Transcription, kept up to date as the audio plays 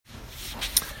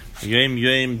Hayom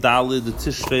Yom Dalid the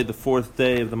Tishrei, the fourth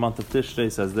day of the month of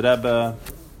Tishrei, says the Rebbe.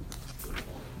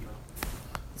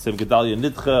 Same Gedalia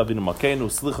Nidcha, Avinu Malkeinu,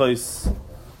 Slichos.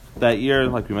 That year,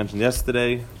 like we mentioned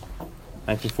yesterday,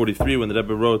 1943, when the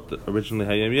Rebbe wrote originally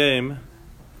Hayom Yom,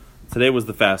 today was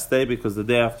the fast day because the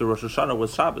day after Rosh Hashanah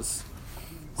was Shabbos.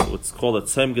 So it's called a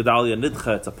Same Gedalia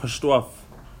Nidcha. It's a pushed off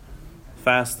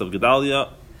fast of Gedalia,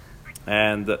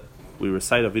 and we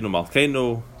recite Avinu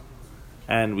Malkeinu.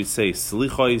 And we say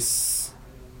Slichos.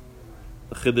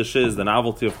 The Chiddush is, the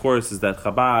novelty of course, is that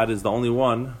Chabad is the only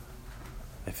one,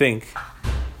 I think,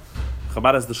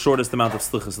 Chabad has the shortest amount of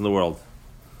Slichos in the world.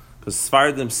 Because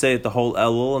Sfardim say it the whole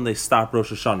Elul and they stop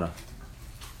Rosh Hashanah.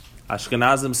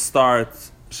 Ashkenazim start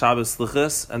Shabbos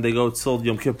Slichos and they go till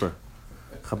Yom Kippur.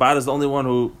 Chabad is the only one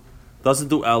who doesn't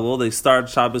do Elul, they start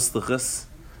Shabbos Slichos,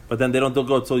 but then they don't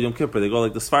go till Yom Kippur. They go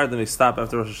like the Sfardim, they stop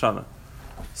after Rosh Hashanah.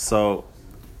 So,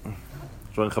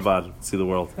 join Chabad, see the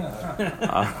world.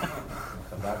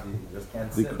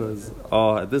 Because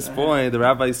at this point, the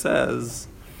rabbi says,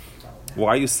 "Why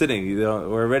are you sitting?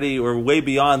 We're way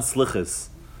beyond slichus.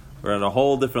 We're on a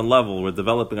whole different level. We're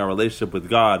developing our relationship with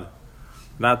God.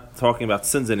 We're not talking about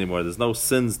sins anymore. There's no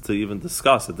sins to even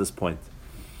discuss at this point."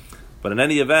 But in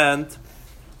any event,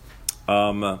 but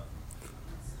on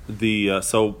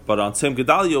Tzem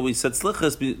Gedalia we said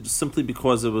slichus simply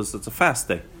because it's a fast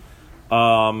day.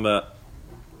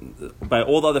 By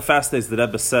all the other fast days, the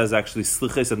Rebbe says actually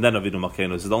Slichos and then Avinu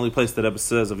Malkeinu. This is the only place the Rebbe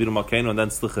says Avinu Malkeinu and then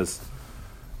Slichos.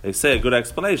 They say a good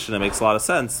explanation. It makes a lot of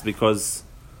sense because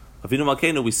Avinu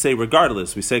Malkeinu we say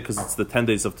regardless. We say because it's the 10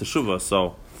 days of Teshuvah.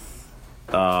 So,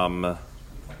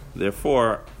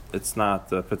 therefore, it's not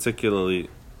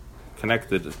particularly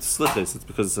connected to Slichos. It's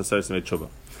because it's necessary to make Teshuvah.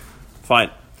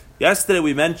 Fine. Yesterday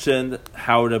we mentioned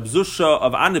how Reb Zusha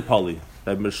of Anipoli,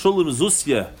 Reb Meshulam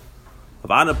Zusya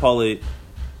of Anipoli,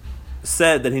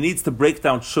 said that he needs to break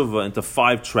down tshuva into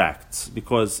 5 tracts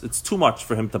because it's too much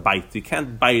for him to bite. You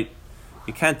can't bite.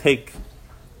 You can't take.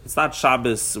 It's not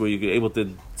Shabbos where you're able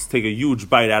to take a huge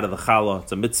bite out of the challah.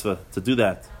 It's a mitzvah to do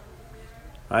that.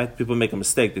 Right? People make a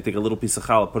mistake. They take a little piece of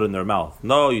challah, put it in their mouth.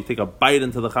 No, you take a bite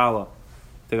into the challah.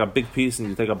 Take a big piece and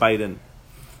you take a bite in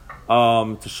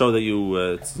to show that you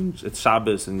it's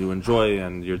Shabbos and you enjoy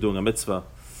and you're doing a mitzvah.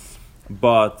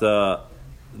 But so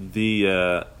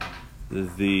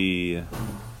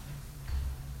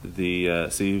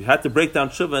you had to break down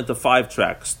tshuva into 5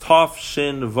 tracks. Tov,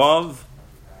 Shin, Vav,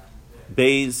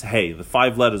 Beis, Hey. The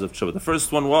 5 letters of tshuva. The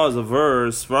first one was a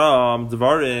verse from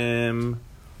Devarim.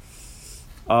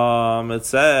 It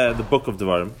said, the book of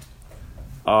Devarim.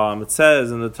 It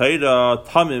says in the Torah,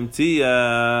 Tamim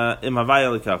Tia Im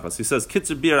Havaya Likachas. He says,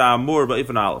 Kitzur Bir Amur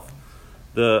Ba'ifan Aleph.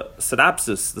 The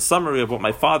synopsis, the summary of what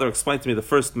my father explained to me, the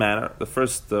first method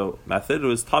was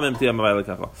Tamim Tia Im Havaya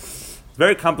Likachas.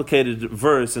 Very complicated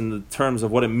verse in the terms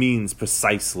of what it means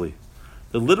precisely.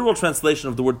 The literal translation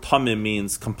of the word tamim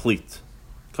means complete.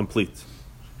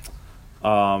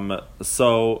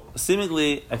 So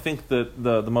seemingly, I think that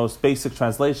the most basic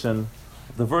translation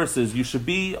of the verse is you should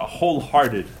be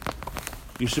wholehearted.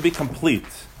 You should be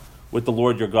complete with the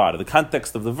Lord your God. The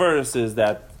context of the verse is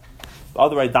that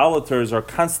other idolaters are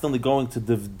constantly going to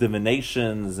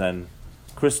divinations and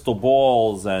crystal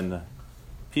balls and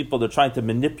people that are trying to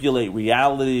manipulate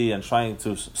reality and trying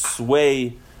to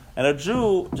sway. And a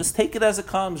Jew, just take it as it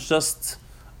comes. Just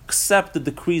accept the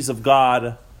decrees of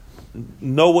God.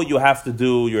 Know what you have to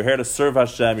do. You're here to serve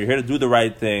Hashem. You're here to do the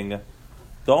right thing.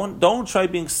 Don't try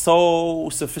being so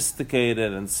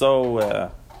sophisticated and so...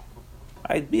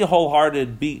 be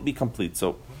wholehearted. Be complete.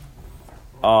 So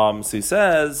he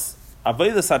says,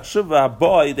 Avodas HaTshuva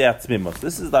haboy de atzmimos.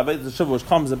 This is the Avodas HaTshuva which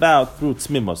comes about through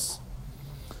tzmimos.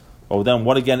 Then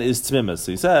what again is tmimus?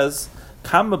 So he says,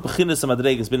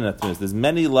 there's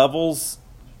many levels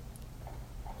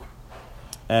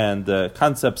and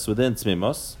concepts within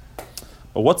tmimos.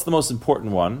 But what's the most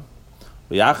important one?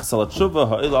 In relationship with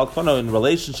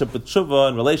tshuva,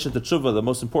 in relation to tshuva, the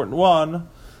most important one,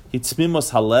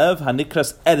 tmimos halev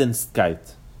hanikras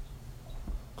edenskeit.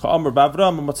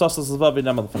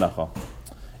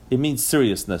 It means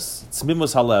seriousness.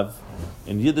 Tmimos halev.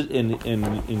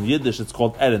 In Yiddish, it's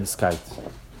called edenskeit.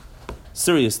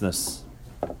 Seriousness.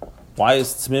 Why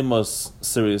is tmimos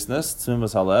seriousness?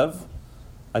 Tmimos halev.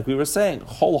 Like we were saying,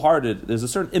 wholehearted. There's a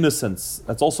certain innocence.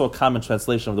 That's also a common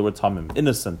translation of the word tamim.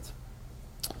 Innocent.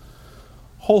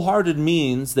 Wholehearted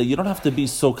means that you don't have to be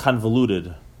so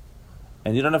convoluted.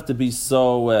 And you don't have to be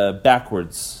so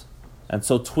backwards. And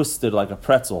so twisted like a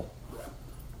pretzel.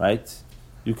 Right?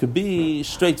 You could be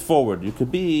straightforward. You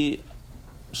could be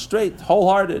straight,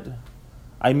 wholehearted.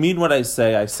 I mean what I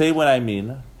say what I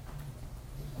mean.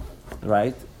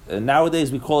 Right?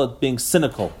 nowadays we call it being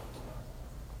cynical.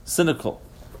 Cynical.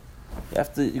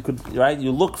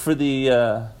 You look for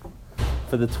the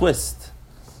twist.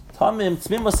 Tamim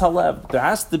tmimus halev. There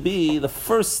has to be the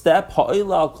first step.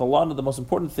 Ha'ila al kolana, the most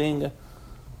important thing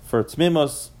for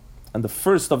tmimus, and the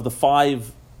first of the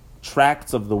 5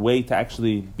 tracts of the way to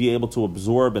actually be able to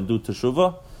absorb and do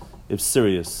teshuvah is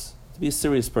serious. To be a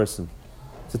serious person,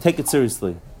 to take it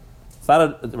seriously. It's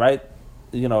not right.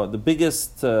 The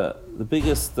biggest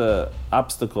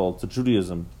obstacle to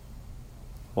Judaism.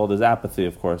 Well, there's apathy,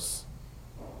 of course,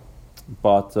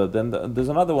 but then there's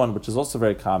another one which is also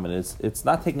very common. It's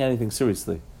not taking anything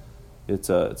seriously. It's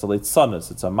a late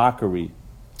sunnus. It's a mockery,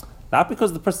 not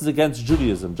because the person's against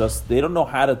Judaism. Just they don't know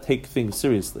how to take things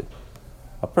seriously.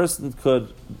 A person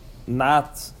could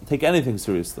not take anything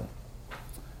seriously,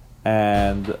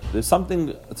 and there's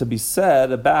something to be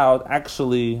said about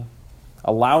actually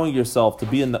allowing yourself to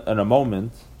be in a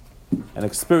moment and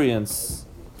experience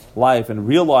life and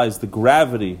realize the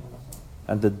gravity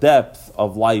and the depth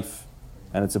of life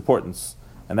and its importance.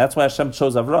 And that's why Hashem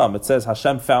chose Avram. It says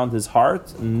Hashem found his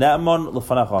heart ne'eman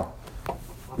lefanecha,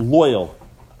 loyal,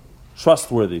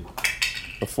 trustworthy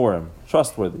before him.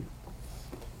 Trustworthy.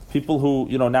 People who,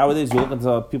 nowadays you look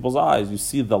into people's eyes,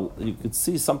 you could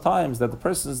see sometimes that the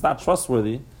person is not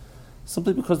trustworthy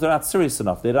simply because they're not serious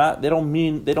enough. They're not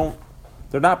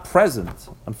present.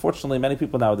 Unfortunately, many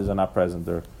people nowadays are not present.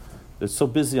 They're so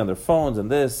busy on their phones and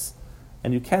this,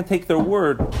 and you can't take their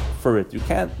word for it. You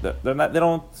can't. They're not. They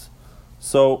don't.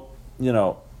 So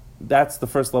that's the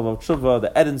first level of tshuva,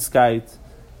 the Edenskite.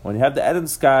 When you have the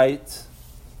Edenskite,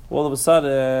 all of a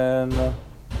sudden,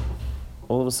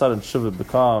 tshuva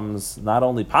becomes not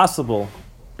only possible,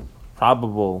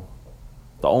 probable,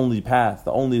 the only path,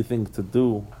 the only thing to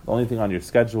do, the only thing on your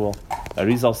schedule.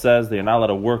 Arizal says that you're not allowed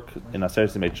to work in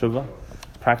Aseret Yimei Tshuva.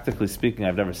 Practically speaking,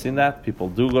 I've never seen that. People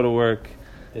do go to work.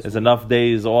 There's enough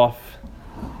days off.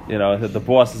 The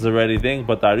boss is already thing.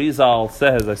 But the Arizal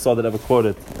says, I saw that ever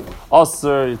quoted,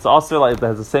 it's also like that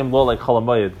has the same law like Chol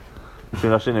HaMoed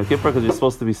between Rosh Hashanah and Kippur, because you're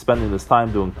supposed to be spending this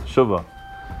time doing Tshuva.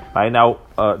 Right now,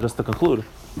 just to conclude,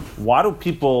 why do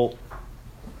people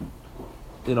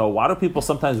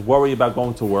sometimes worry about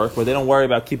going to work where they don't worry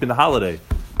about keeping the holiday?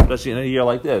 Especially in a year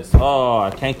like this. I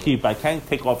can't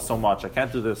take off so much, I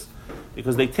can't do this.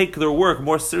 Because they take their work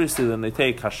more seriously than they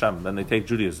take Hashem, than they take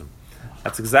Judaism.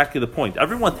 That's exactly the point.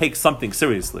 Everyone takes something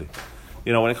seriously.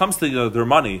 When it comes to their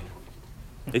money,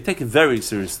 they take it very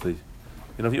seriously.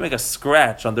 If you make a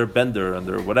scratch on their bender, on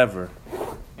their whatever,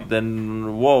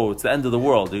 then whoa, it's the end of the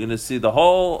world. You're going to see the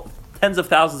whole tens of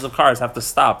thousands of cars have to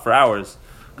stop for hours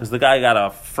because the guy got a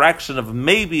fraction of,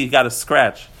 maybe he got a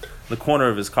scratch in the corner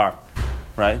of his car.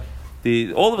 Right?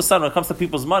 All of a sudden, when it comes to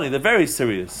people's money, they're very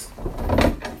serious.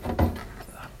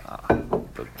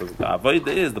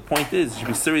 The point is, you should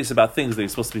be serious about things that you're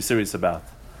supposed to be serious about.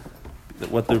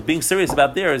 What they're being serious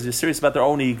about there is you're serious about their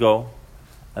own ego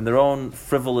and their own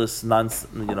frivolous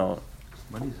nonsense.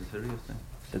 Money is a serious thing,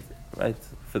 right?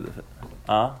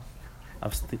 I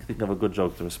was thinking of a good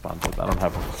joke to respond, but I don't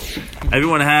have one.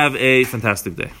 Everyone have a fantastic day.